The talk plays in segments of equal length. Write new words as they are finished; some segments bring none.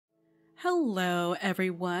Hello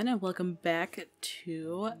everyone and welcome back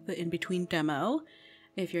to the in-between demo.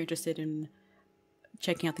 If you're interested in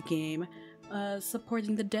checking out the game,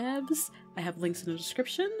 supporting the devs, I have links in the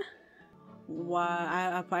description.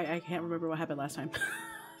 I can't remember what happened last time.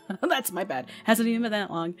 That's my bad. Hasn't even been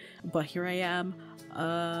that long, but here I am.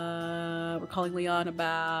 We're calling Leon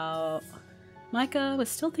about... Myka was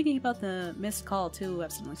still thinking about the missed call too,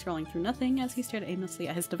 absently scrolling through nothing as he stared aimlessly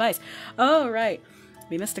at his device. Oh, right.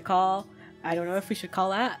 We missed a call. I don't know if we should call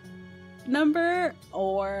that number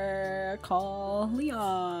or call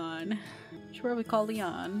Leon. Should probably call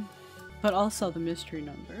Leon. But also the mystery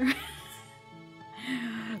number.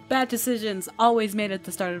 Bad decisions always made at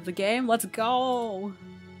the start of the game. Let's go!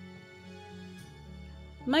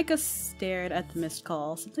 Myka stared at the missed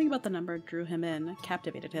call. Something about the number drew him in,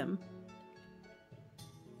 captivated him.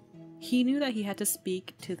 He knew that he had to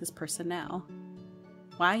speak to this person now.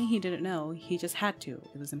 Why, he didn't know. He just had to.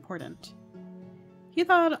 It was important. He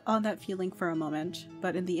thought on that feeling for a moment,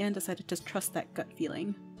 but in the end decided to trust that gut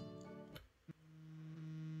feeling.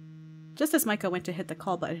 Just as Myka went to hit the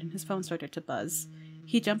call button, his phone started to buzz.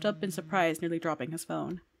 He jumped up in surprise, nearly dropping his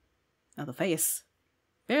phone. Oh, the face.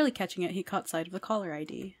 Barely catching it, he caught sight of the caller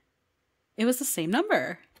ID. It was the same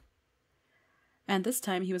number! And this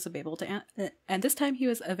time he was available to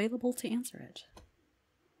answer it.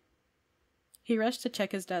 He rushed to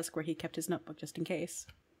check his desk where he kept his notebook just in case.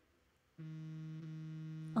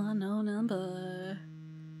 Unknown number.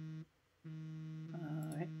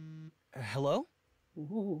 Alright. Hello?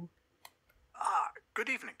 Ooh. Good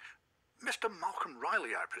evening. Mr. Malcolm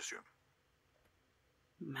Riley, I presume.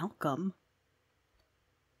 Malcolm?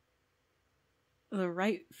 The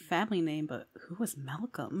right family name, but who was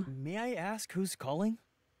Malcolm? May I ask who's calling?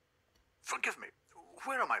 Forgive me.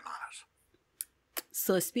 Where are my manners?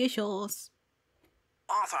 Suspicious.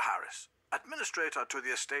 Arthur Harris, administrator to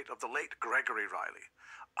the estate of the late Gregory Riley.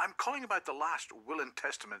 I'm calling about the last will and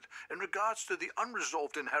testament in regards to the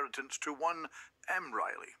unresolved inheritance to one M.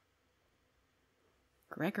 Riley.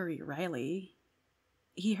 Gregory Riley?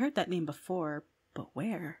 He heard that name before, but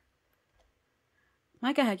where?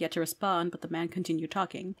 Myka had yet to respond, but the man continued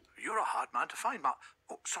talking. You're a hard man to find,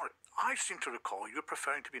 Oh, sorry. I seem to recall you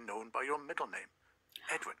preferring to be known by your middle name,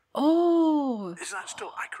 Edwin. Oh! Is that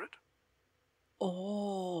still accurate?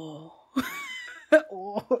 Oh.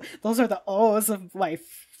 Oh. Those are the ohs of my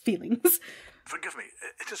feelings. Forgive me.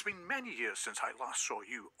 It has been many years since I last saw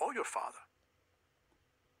you or your father.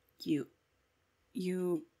 You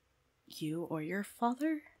or your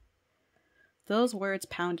father? Those words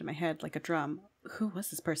pound in my head like a drum. Who was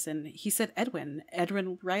this person? He said Edwin.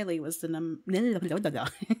 Edwin Riley was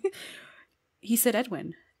the He said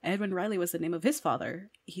Edwin. Edwin Riley was the name of his father.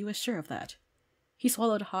 He was sure of that. He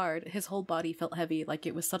swallowed hard. His whole body felt heavy, like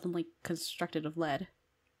it was suddenly constructed of lead.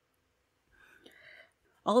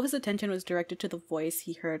 All of his attention was directed to the voice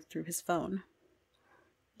he heard through his phone.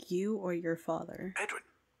 You or your father? Edwin,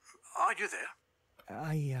 are you there?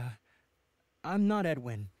 I'm not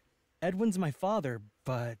Edwin. Edwin's my father,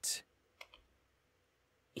 but...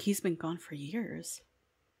 He's been gone for years.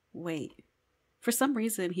 Wait. For some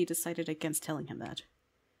reason, he decided against telling him that.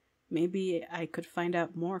 Maybe I could find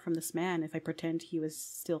out more from this man if I pretend he was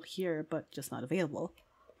still here, but just not available.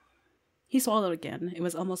 He swallowed again. It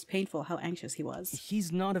was almost painful how anxious he was.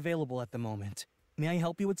 He's not available at the moment. May I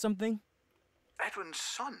help you with something? Edwin's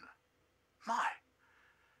son? My.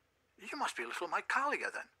 You must be little Myka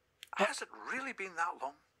then. Has it really been that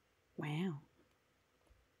long? Wow.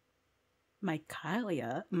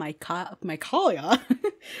 Myka?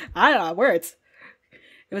 I don't know, words.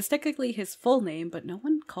 It was technically his full name, but no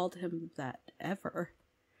one called him that ever.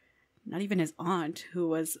 Not even his aunt, who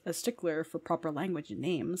was a stickler for proper language and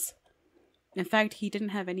names. In fact, he didn't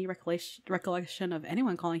have any recollection of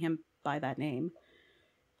anyone calling him by that name.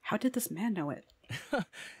 How did this man know it?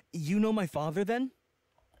 You know my father, then?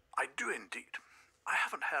 I do indeed. I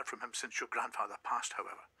haven't heard from him since your grandfather passed,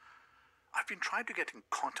 however. I've been trying to get in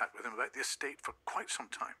contact with him about the estate for quite some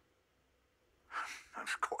time. And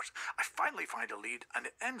of course, I finally find a lead, and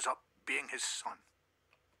it ends up being his son.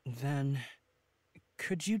 Then,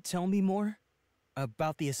 could you tell me more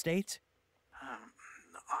about the estate?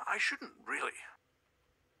 I shouldn't really.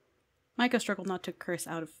 Myka struggled not to curse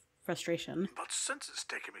out of frustration. But since it's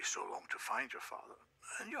taken me so long to find your father,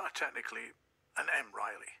 and you are technically an M.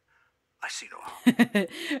 Riley, I see no harm.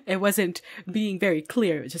 It wasn't being very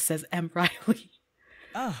clear, it just says M. Riley.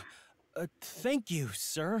 Thank you,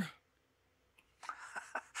 sir.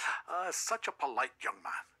 Such a polite young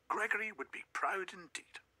man. Gregory would be proud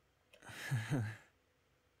indeed.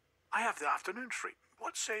 I have the afternoon free.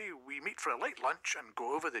 What say we meet for a late lunch and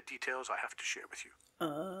go over the details I have to share with you?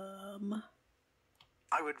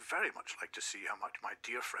 I would very much like to see how much my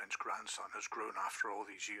dear friend's grandson has grown after all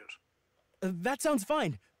these years. That sounds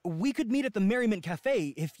fine. We could meet at the Merriment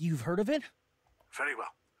Cafe if you've heard of it. Very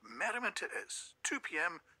well. Merriment it is. 2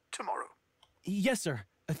 p.m. tomorrow. Yes, sir.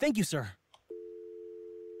 Thank you, sir.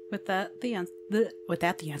 With that, the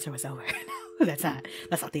answer was over. That's not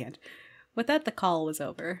the end. With that, the call was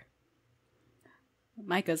over.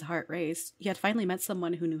 Myka's heart raced. He had finally met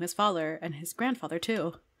someone who knew his father, and his grandfather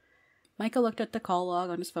too. Myka looked at the call log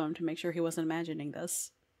on his phone to make sure he wasn't imagining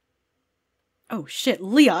this. Oh shit,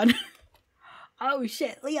 Leon! Oh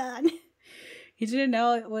shit, Leon! He didn't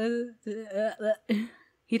know it was...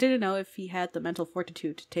 He didn't know if he had the mental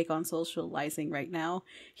fortitude to take on socializing right now.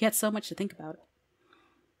 He had so much to think about.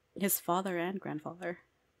 His father and grandfather.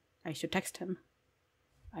 I should text him.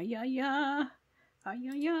 Ayaya.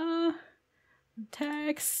 Ayaya.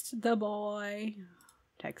 Text the boy.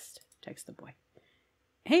 Text the boy.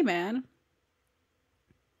 Hey, man.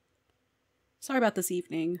 Sorry about this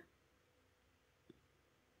evening.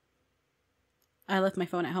 I left my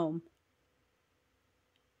phone at home.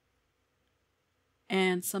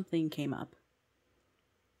 And something came up.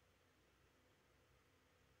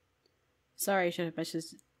 Sorry, I should have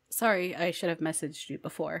messaged you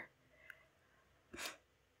before.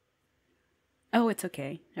 Oh, it's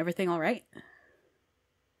okay. Everything all right?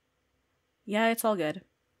 Yeah, it's all good.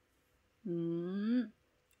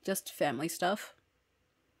 Just family stuff.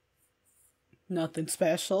 Nothing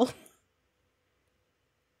special.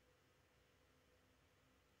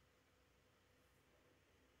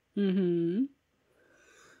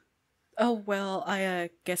 Oh, well,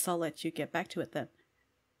 I guess I'll let you get back to it then.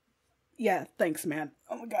 Yeah, thanks, man.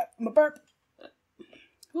 Oh my god, I'm a burp.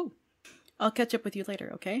 Ooh. I'll catch up with you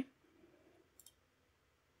later, okay?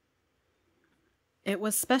 It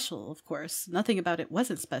was special, of course. Nothing about it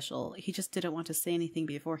wasn't special. He just didn't want to say anything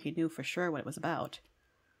before he knew for sure what it was about.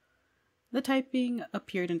 The typing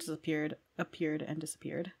appeared and disappeared, appeared and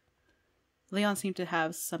disappeared. Leon seemed to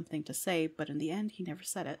have something to say, but in the end, he never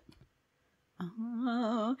said it.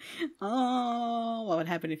 What would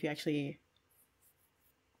happen if you actually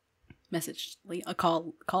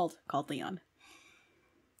called Leon?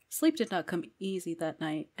 Sleep did not come easy that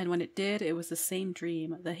night, and when it did, it was the same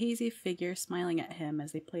dream, the hazy figure smiling at him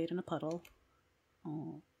as they played in a puddle.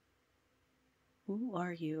 Oh. Who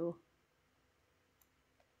are you?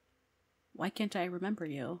 Why can't I remember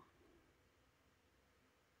you?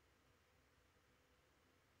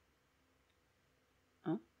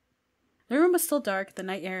 Oh. The room was still dark, the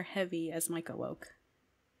night air heavy as Myka woke.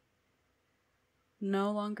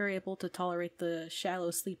 No longer able to tolerate the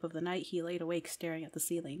shallow sleep of the night, he laid awake staring at the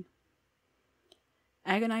ceiling.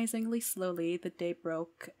 Agonizingly slowly, the day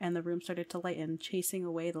broke, and the room started to lighten, chasing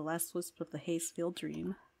away the last wisp of the haze-filled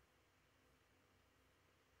dream.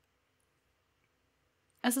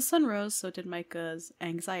 As the sun rose, so did Myka's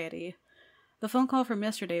anxiety. The phone call from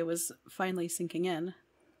yesterday was finally sinking in.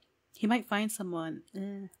 He might find something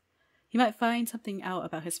out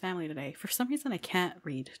about his family today. For some reason, I can't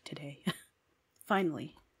read today.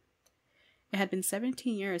 Finally. It had been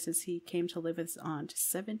 17 years since he came to live with his aunt.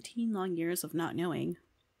 17 long years of not knowing.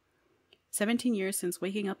 17 years since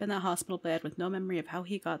waking up in that hospital bed with no memory of how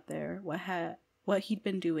he got there, what he'd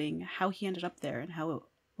been doing, how he ended up there, and who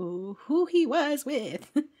he was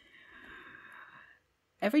with.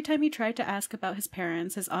 Every time he tried to ask about his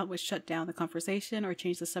parents, his aunt would shut down the conversation or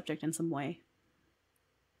change the subject in some way.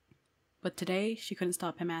 But today, she couldn't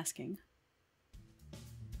stop him asking.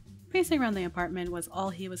 Pacing around the apartment was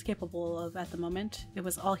all he was capable of at the moment. It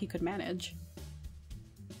was all he could manage.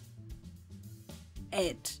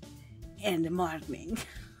 8 in the morning.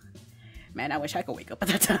 Man, I wish I could wake up at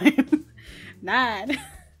that time. 9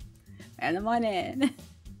 in the morning.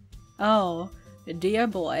 Oh, dear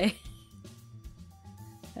boy.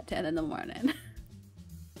 At 10 in the morning.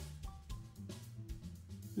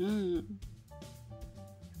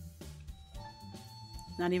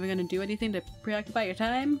 Not even gonna do anything to preoccupy your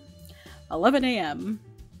time? 11 a.m.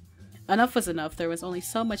 Enough was enough. There was only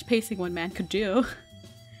so much pacing one man could do.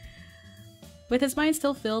 With his mind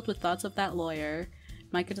still filled with thoughts of that lawyer,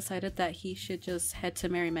 Myka decided that he should just head to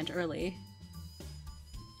Merriment early.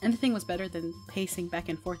 Anything was better than pacing back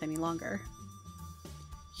and forth any longer.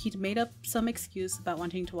 He'd made up some excuse about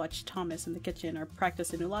wanting to watch Thomas in the kitchen or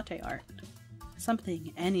practice a new latte art.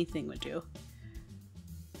 Anything would do.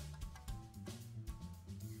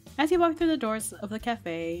 As he walked through the doors of the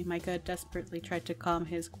cafe, Myka desperately tried to calm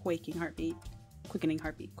his quickening heartbeat.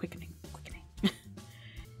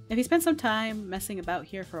 If he spent some time messing about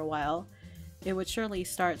here for a while, it would surely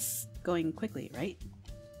start going quickly, right?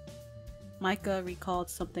 Myka recalled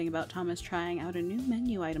something about Thomas trying out a new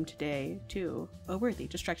menu item today, too, a worthy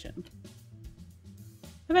distraction.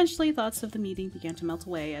 Eventually, thoughts of the meeting began to melt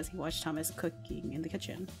away as he watched Thomas cooking in the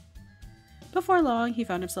kitchen. Before long, he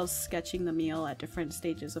found himself sketching the meal at different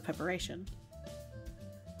stages of preparation.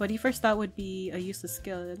 What he first thought would be a useless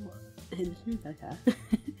skill...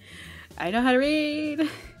 I know how to read!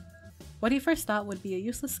 What he first thought would be a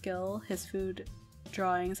useless skill, his food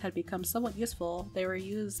drawings had become somewhat useful. They were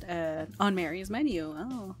used on Mary's menu.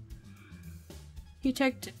 Oh. He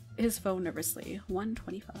checked his phone nervously.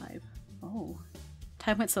 1:25. Oh.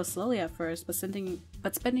 Time went so slowly at first, but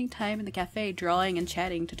spending time in the cafe drawing and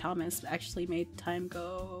chatting to Thomas actually made time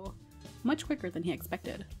go much quicker than he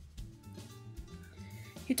expected.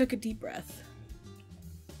 He took a deep breath.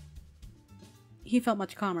 He felt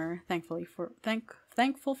much calmer, thankful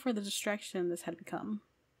for the distraction this had become.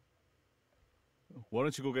 Why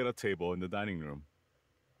don't you go get a table in the dining room?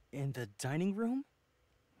 In the dining room?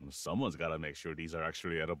 Someone's gotta make sure these are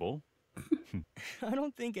actually edible. I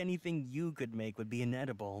don't think anything you could make would be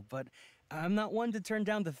inedible, but I'm not one to turn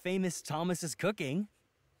down the famous Thomas's cooking.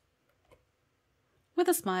 With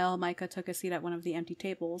a smile, Myka took a seat at one of the empty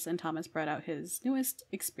tables, and Thomas brought out his newest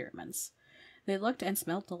experiments. They looked and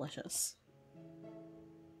smelled delicious.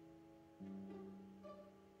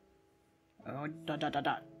 Oh, ...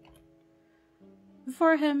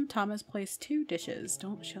 Before him, Thomas placed 2 dishes.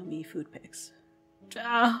 Don't show me food pics.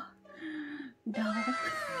 No.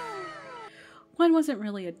 One wasn't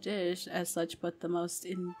really a dish as such, but the most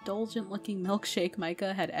indulgent-looking milkshake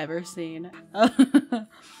Myka had ever seen.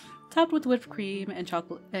 Topped with whipped cream and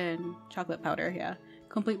chocolate powder, yeah.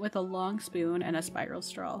 Complete with a long spoon and a spiral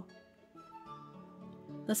straw.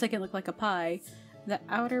 The second looked like a pie. The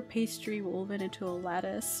outer pastry woven into a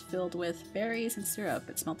lattice filled with berries and syrup.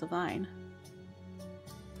 It smelled divine.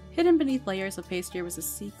 Hidden beneath layers of pastry was a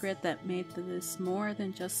secret that made this more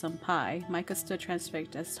than just some pie. Myka stood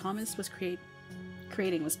transfixed as Thomas was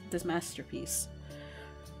creating this masterpiece.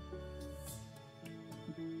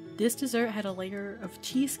 This dessert had a layer of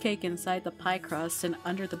cheesecake inside the pie crust and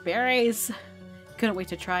under the berries. Couldn't wait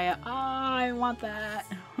to try it. Oh, I want that.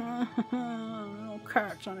 Little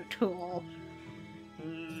carrots on a tool.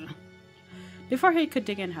 Before he could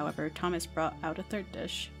dig in, however, Thomas brought out a third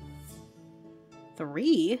dish.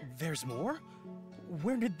 3? There's more?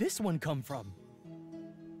 Where did this one come from?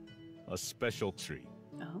 A special treat.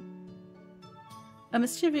 Oh. A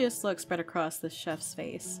mischievous look spread across the chef's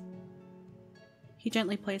face. He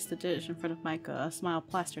gently placed the dish in front of Myka, a smile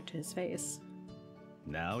plastered to his face.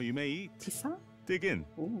 Now you may eat. Pizza? Dig in.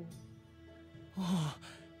 Ooh. Oh,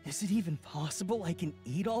 is it even possible I can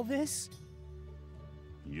eat all this?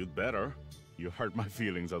 You'd better. You hurt my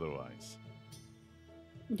feelings otherwise.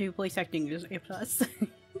 Do voice acting is A+.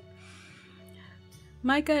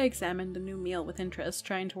 Myka examined the new meal with interest,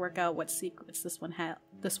 trying to work out what secrets this one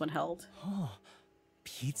held. Oh,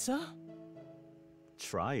 pizza?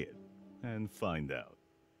 Try it and find out.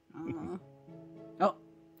 Oh,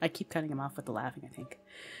 I keep cutting him off with the laughing, I think.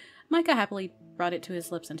 Myka happily brought it to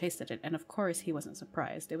his lips and tasted it, and of course he wasn't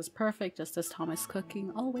surprised. It was perfect, just as Thomas'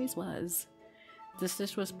 cooking always was. This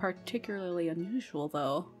dish was particularly unusual,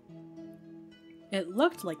 though. It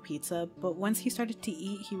looked like pizza, but once he started to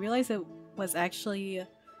eat, he realized it was actually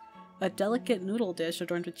a delicate noodle dish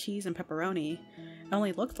adorned with cheese and pepperoni. It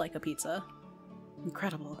only looked like a pizza.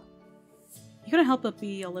 Incredible. He couldn't help but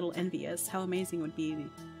be a little envious how amazing it would be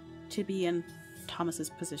to be in Thomas's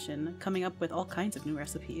position, coming up with all kinds of new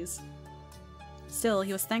recipes. Still,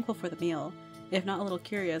 he was thankful for the meal, if not a little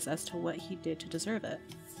curious as to what he did to deserve it.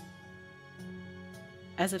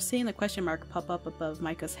 As if seeing the question mark pop up above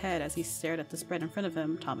Myka's head as he stared at the spread in front of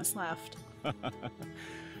him, Thomas laughed.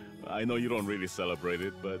 I know you don't really celebrate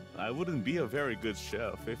it, but I wouldn't be a very good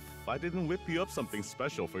chef if I didn't whip you up something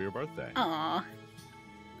special for your birthday. Aww.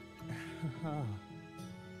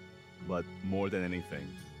 But more than anything,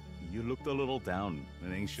 you looked a little down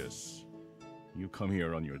and anxious. You come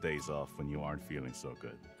here on your days off when you aren't feeling so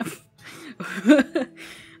good.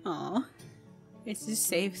 Aww. It's his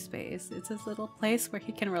safe space. It's his little place where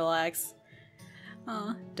he can relax.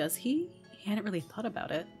 Does he? He hadn't really thought about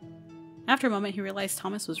it. After a moment, he realized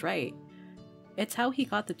Thomas was right. It's how he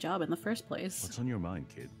got the job in the first place. What's on your mind,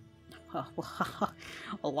 kid?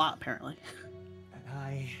 A lot, apparently.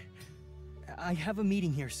 I have a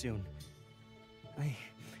meeting here soon.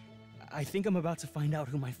 I think I'm about to find out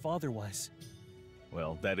who my father was.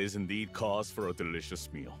 Well, that is indeed cause for a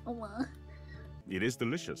delicious meal. It is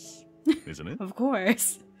delicious, isn't it? Of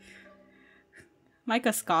course.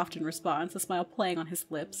 Myka scoffed in response, a smile playing on his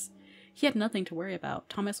lips. He had nothing to worry about.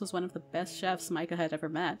 Thomas was one of the best chefs Myka had ever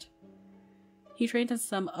met. He trained in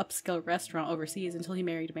some upscale restaurant overseas until he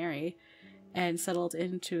married Mary and settled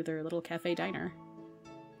into their little cafe diner.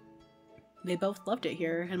 They both loved it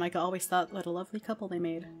here, and Myka always thought what a lovely couple they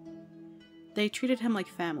made. They treated him like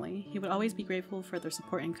family. He would always be grateful for their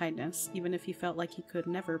support and kindness, even if he felt like he could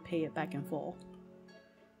never pay it back in full.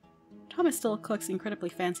 Thomas still cooks incredibly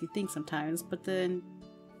fancy things sometimes, but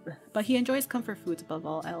he enjoys comfort foods above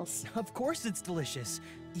all else. Of course it's delicious.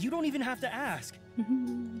 You don't even have to ask.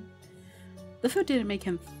 The food didn't make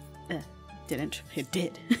him... It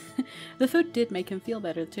did. The food did make him feel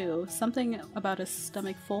better, too. Something about a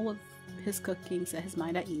stomach full of his cooking set his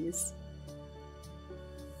mind at ease.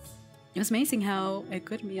 It was amazing how a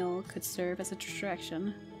good meal could serve as a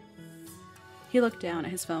distraction. He looked down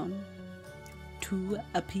at his phone. 2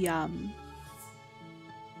 p.m.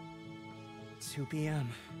 2 p.m.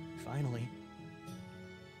 Finally.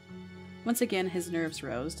 Once again, his nerves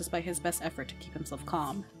rose, despite his best effort to keep himself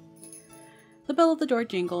calm. The bell of the door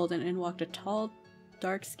jingled, and in walked a tall,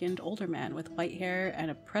 dark-skinned older man with white hair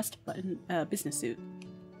and a pressed-button business suit.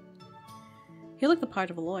 He looked the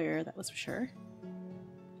part of a lawyer, that was for sure.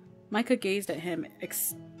 Myka gazed at him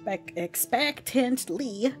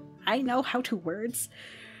expectantly. I know how to words.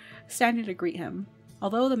 Standing to greet him.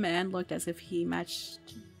 Although the man looked as if he matched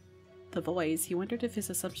the voice, he wondered if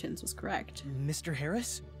his assumptions was correct. Mr.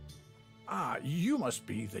 Harris? Ah, you must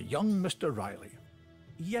be the young Mr. Riley.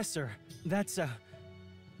 Yes, sir. That's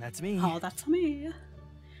me. Oh, that's me.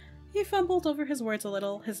 He fumbled over his words a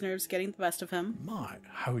little, his nerves getting the best of him. My,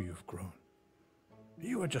 how you've grown.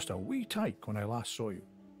 You were just a wee tyke when I last saw you.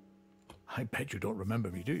 I bet you don't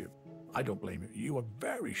remember me, do you? I don't blame you. You were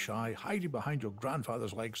very shy, hiding behind your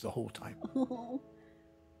grandfather's legs the whole time.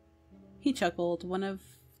 He chuckled, one of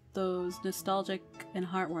those nostalgic and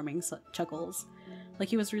heartwarming chuckles, like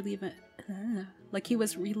he was reliving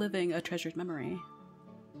a treasured memory.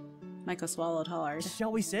 Myka swallowed hard.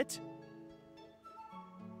 Shall we sit?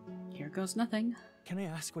 Here goes nothing. Can I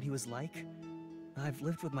ask what he was like? I've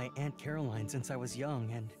lived with my Aunt Caroline since I was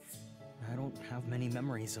young, and I don't have many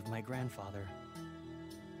memories of my grandfather.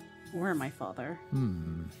 Or my father.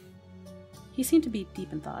 He seemed to be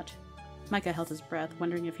deep in thought. Myka held his breath,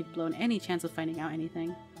 wondering if he'd blown any chance of finding out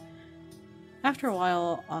anything. After a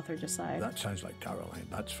while, Arthur just sighed. That sounds like Caroline,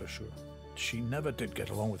 that's for sure. She never did get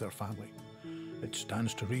along with her family. It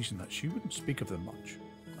stands to reason that she wouldn't speak of them much.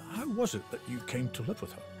 How was it that you came to live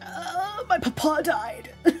with her? My papa died.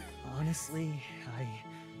 Honestly,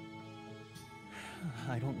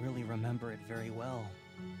 I don't really remember it very well.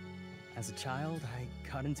 As a child, I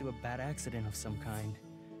got into a bad accident of some kind.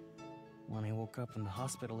 When I woke up in the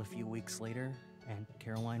hospital a few weeks later, Aunt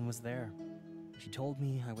Caroline was there. She told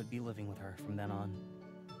me I would be living with her from then on.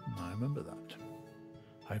 I remember that.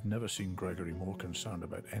 I've never seen Gregory more concerned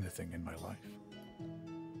about anything in my life.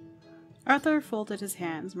 Arthur folded his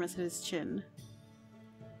hands and rested his chin.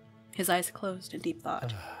 His eyes closed in deep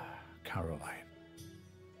thought. Caroline.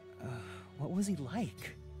 What was he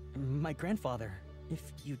like? My grandfather,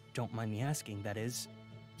 if you don't mind me asking, that is.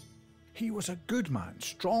 He was a good man,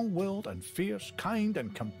 strong-willed and fierce, kind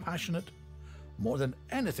and compassionate. More than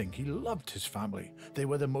anything, he loved his family. They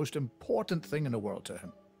were the most important thing in the world to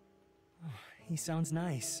him. He sounds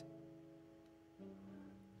nice.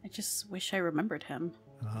 I just wish I remembered him.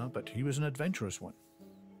 But he was an adventurous one.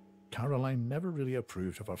 Caroline never really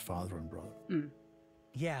approved of her father and brother.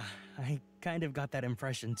 Yeah, I kind of got that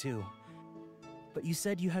impression too. But you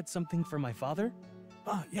said you had something for my father?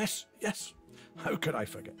 Yes. How could I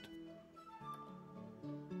forget?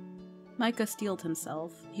 Myka steeled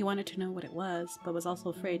himself. He wanted to know what it was, but was also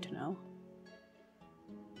afraid to know.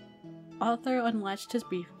 Arthur unlatched his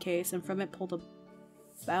briefcase and from it pulled a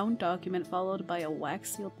bound document followed by a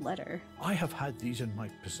wax-sealed letter. I have had these in my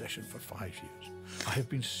possession for 5 years. I have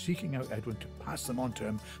been seeking out Edwin to pass them on to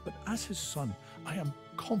him, but as his son, I am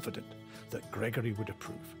confident that Gregory would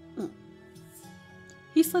approve.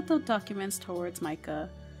 He slid the documents towards Myka,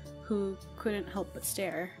 who couldn't help but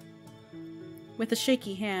stare. With a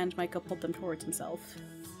shaky hand, Myka pulled them towards himself.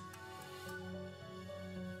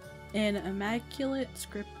 An immaculate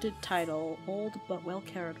scripted title, old but well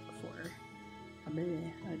cared for. A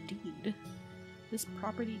deed. This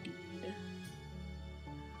property deed.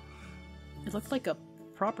 It looked like a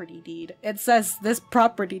property deed. It says this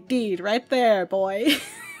property deed right there, boy.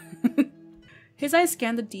 His eyes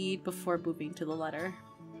scanned the deed before moving to the letter.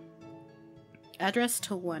 Addressed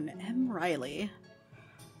to one M. Riley.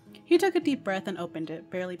 He took a deep breath and opened it,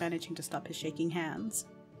 barely managing to stop his shaking hands.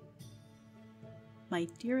 My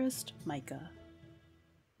dearest Myka.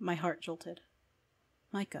 My heart jolted.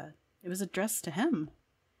 Myka. It was addressed to him.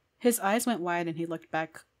 His eyes went wide and he looked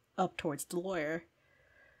back up towards the lawyer.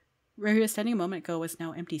 Where he was standing a moment ago was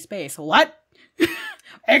now empty space. What?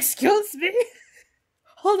 Excuse me?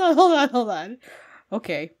 Hold on.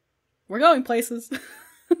 Okay. We're going places.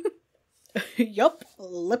 Yup.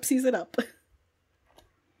 Lipsies it up.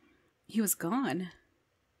 He was gone.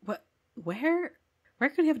 What? Where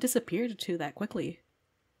could he have disappeared to that quickly?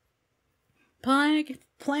 Panic.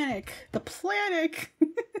 The panic.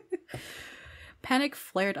 Panic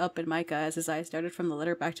flared up in Myka as his eyes darted from the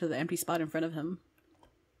letter back to the empty spot in front of him.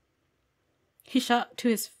 He shot to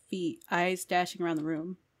his feet, eyes dashing around the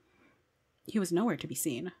room. He was nowhere to be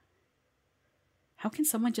seen. How can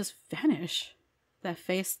someone just vanish? That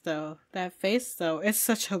face, though. It's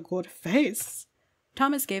such a good face.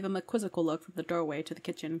 Thomas gave him a quizzical look from the doorway to the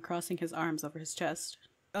kitchen, crossing his arms over his chest.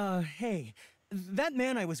 Hey, that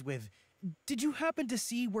man I was with, did you happen to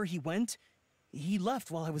see where he went? He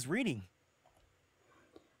left while I was reading.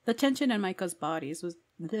 The tension in Myka's bodies was...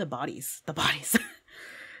 The bodies.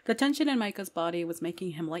 The tension in Myka's body was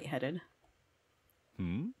making him lightheaded.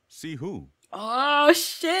 See who? Oh,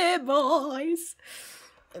 shit, boys!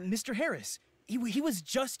 Mr. Harris, he was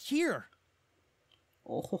just here.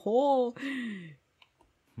 Oh, ho, ho.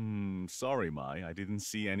 Sorry, Mai, I didn't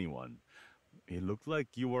see anyone. It looked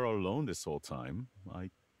like you were alone this whole time. I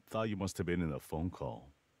thought you must have been in a phone call.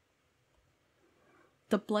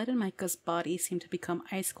 The blood in Myka's body seemed to become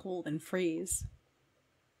ice cold and freeze.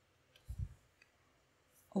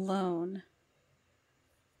 Alone.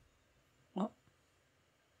 What?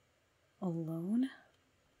 Alone?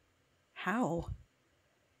 How?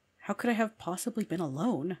 How could I have possibly been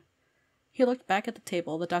alone? He looked back at the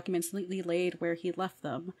table, the documents neatly laid where he left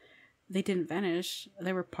them. They didn't vanish.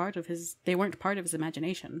 They weren't part of his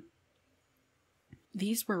imagination.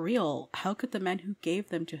 These were real. How could the man who gave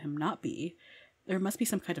them to him not be? There must be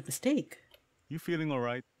some kind of mistake. You feeling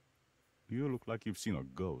alright? You look like you've seen a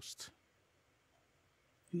ghost.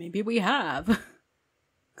 Maybe we have.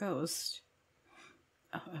 Ghost.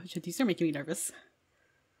 Oh, these are making me nervous.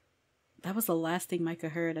 That was the last thing Myka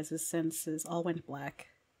heard as his senses all went black.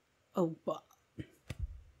 Oh,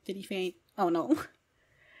 did he faint? Oh no.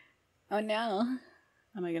 Oh no.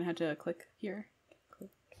 Am I gonna have to click here? Click.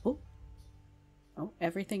 Oh,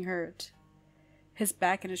 everything hurt. His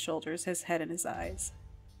back and his shoulders, his head and his eyes.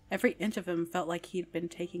 Every inch of him felt like he'd been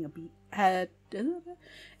taking a beat.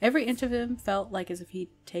 Every inch of him felt like as if he'd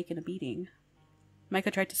taken a beating.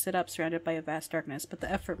 Myka tried to sit up, surrounded by a vast darkness, but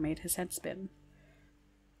the effort made his head spin.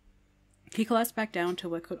 He collapsed back down to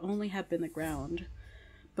what could only have been the ground,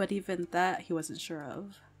 but even that he wasn't sure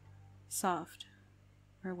of. Soft.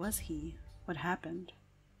 Where was he? What happened?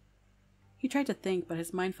 He tried to think, but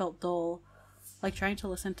his mind felt dull, like trying to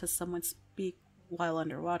listen to someone speak while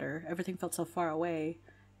underwater. Everything felt so far away,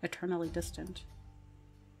 eternally distant.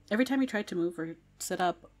 Every time he tried to move or sit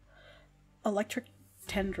up, electric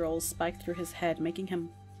tendrils spiked through his head, making him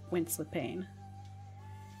wince with pain.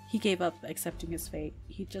 He gave up, accepting his fate.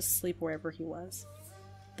 He'd just sleep wherever he was.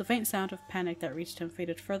 The faint sound of panic that reached him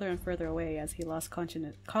faded further and further away as he lost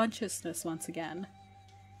consciousness once again.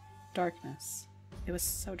 Darkness. It was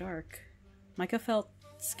so dark. Myka felt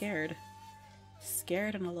scared.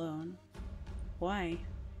 Scared and alone. Why?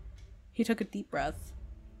 He took a deep breath.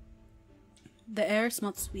 The air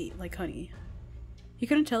smelled sweet, like honey. He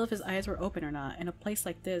couldn't tell if his eyes were open or not. In a place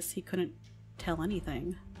like this, he couldn't tell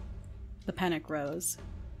anything. The panic rose.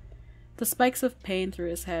 The spikes of pain through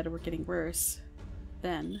his head were getting worse.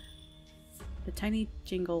 Then, the tiny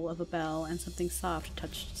jingle of a bell and something soft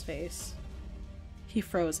touched his face. He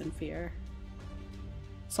froze in fear.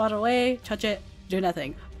 Swat it away, touch it, do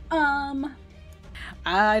nothing.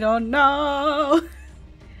 I don't know.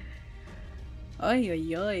 Oy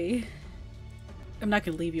oy oy. I'm not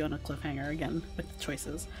gonna leave you on a cliffhanger again with the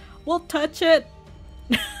choices. We'll touch it!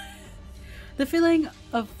 The feeling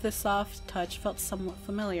of the soft touch felt somewhat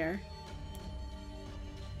familiar.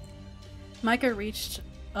 Myka reached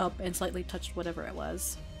up and slightly touched whatever it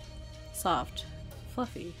was. Soft.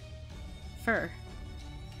 Fluffy. Fur.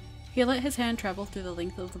 He let his hand travel through the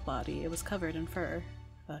length of the body. It was covered in fur.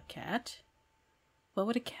 A cat? What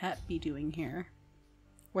would a cat be doing here?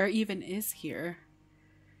 Where even is here?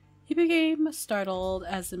 He became startled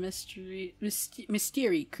as the mystery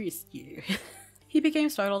creature. He became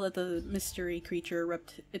startled at the mystery creature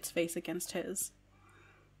rubbed its face against his.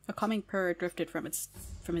 A calming purr drifted from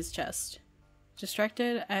his chest.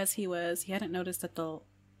 Distracted as he was, he hadn't noticed that the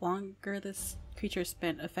longer this creature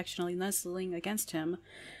spent affectionately nuzzling against him,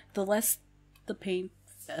 the less the painful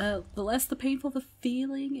the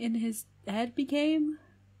feeling in his head became.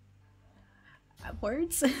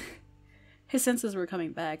 Words? His senses were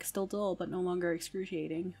coming back, still dull but no longer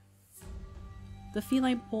excruciating. The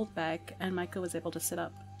feline pulled back, and Myka was able to sit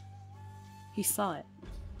up. He saw it.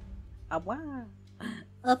 Ah, wow.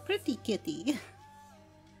 A pretty kitty.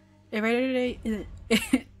 It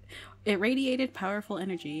radiated powerful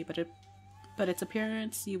energy, but its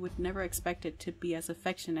appearance, you would never expect it to be as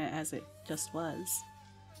affectionate as it just was.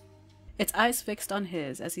 Its eyes fixed on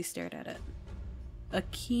his as he stared at it. A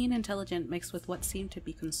keen intelligence mixed with what seemed to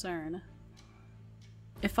be concern.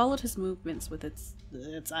 It followed his movements with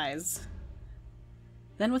its eyes.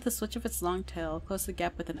 Then with a switch of its long tail, closed the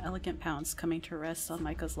gap with an elegant pounce, coming to rest on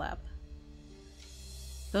Myka's lap.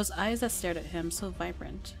 Those eyes that stared at him, so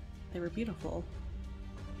vibrant. They were beautiful.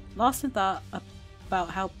 Lost in thought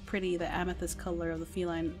about how pretty the amethyst color of the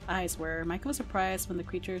feline eyes were, Myka was surprised when the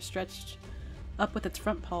creature stretched up with its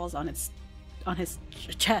front paws on his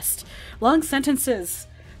chest. Long sentences!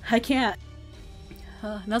 I can't!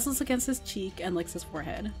 Nuzzles against his cheek and licks his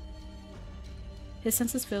forehead. His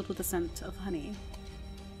senses filled with the scent of honey.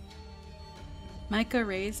 Myka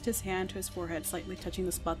raised his hand to his forehead, slightly touching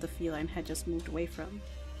the spot the feline had just moved away from.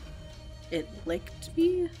 It licked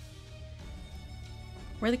me?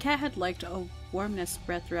 Where the cat had licked, a warmness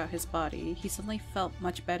spread throughout his body. He suddenly felt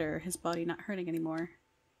much better, his body not hurting anymore.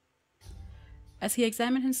 As he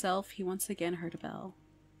examined himself, he once again heard a bell.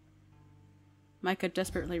 Myka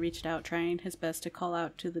desperately reached out, trying his best to call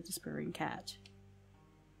out to the despairing cat.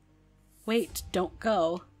 Wait, don't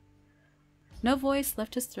go! No voice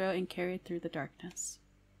left his throat and carried through the darkness.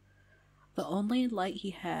 The only light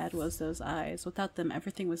he had was those eyes. Without them,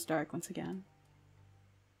 everything was dark once again.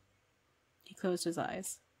 He closed his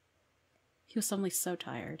eyes. He was suddenly so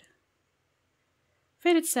tired.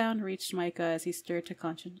 Faded sound reached Myka as he stirred to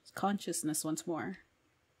consciousness once more.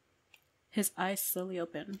 His eyes slowly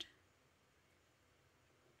opened.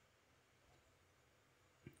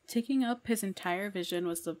 Taking up his entire vision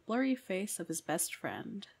was the blurry face of his best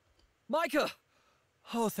friend. Myka!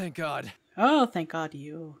 Oh, thank God. Oh, thank God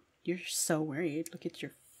you're so worried. Look at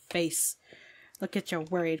your face. Look at your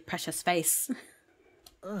worried, precious face.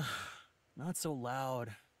 Ugh, not so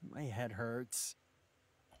loud. My head hurts.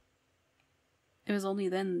 It was only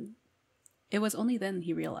then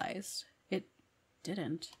he realized. It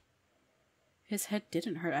didn't. His head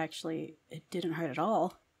didn't hurt, actually. It didn't hurt at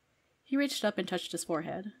all. He reached up and touched his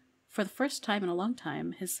forehead. For the first time in a long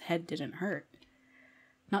time, his head didn't hurt.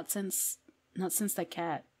 Not since that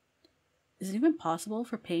cat. Is it even possible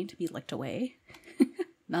for pain to be licked away?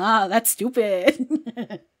 Nah, that's stupid.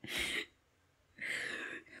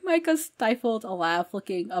 Myka stifled a laugh,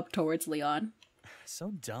 looking up towards Leon.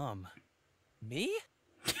 So dumb. Me?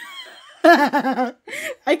 Can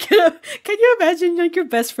you imagine, like, your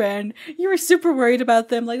best friend? You were super worried about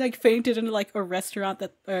them, like fainted in like a restaurant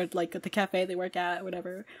or like at the cafe they work at,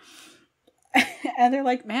 whatever. And they're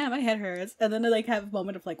like, man, my head hurts. And then they like have a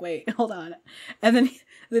moment of like, wait, hold on. And then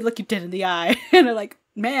they look you dead in the eye. And they're like,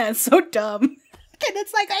 man, so dumb. And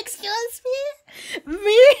it's like, excuse me?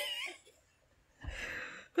 Me?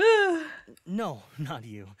 No, not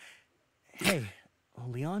you. Hey,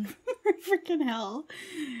 Leon? Freaking hell.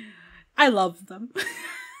 I love them.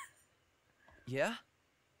 Yeah?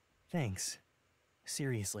 Thanks.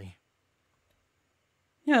 Seriously.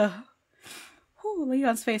 Yeah. Ooh,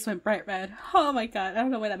 Leon's face went bright red. Oh my God. I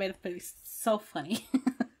don't know why that made it be so funny.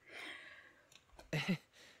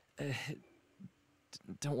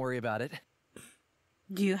 Don't worry about it.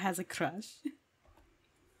 You has a crush.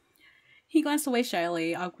 He glanced away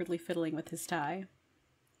shyly, awkwardly fiddling with his tie.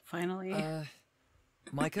 Finally.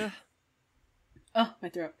 Myka? Oh, my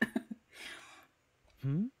throat.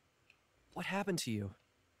 What happened to you?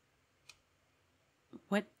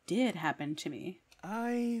 What did happen to me?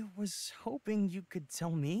 I was hoping you could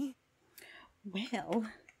tell me. Well,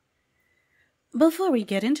 before we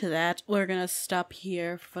get into that, we're gonna stop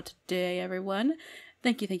here for today, everyone.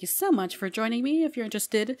 Thank you so much for joining me. If you're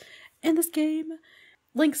interested in this game,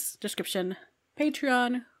 links, description,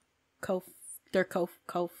 Patreon, Ko-fi.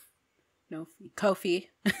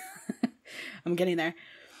 I'm getting there.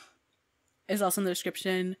 Is also in the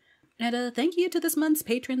description. And thank you to this month's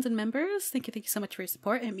patrons and members. Thank you so much for your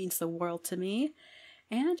support. It means the world to me.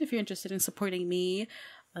 And if you're interested in supporting me,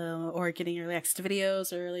 or getting early access to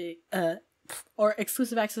videos, or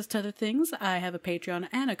exclusive access to other things, I have a Patreon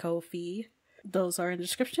and a Ko-fi. Those are in the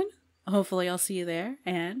description. Hopefully I'll see you there,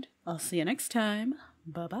 and I'll see you next time.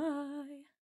 Bye-bye.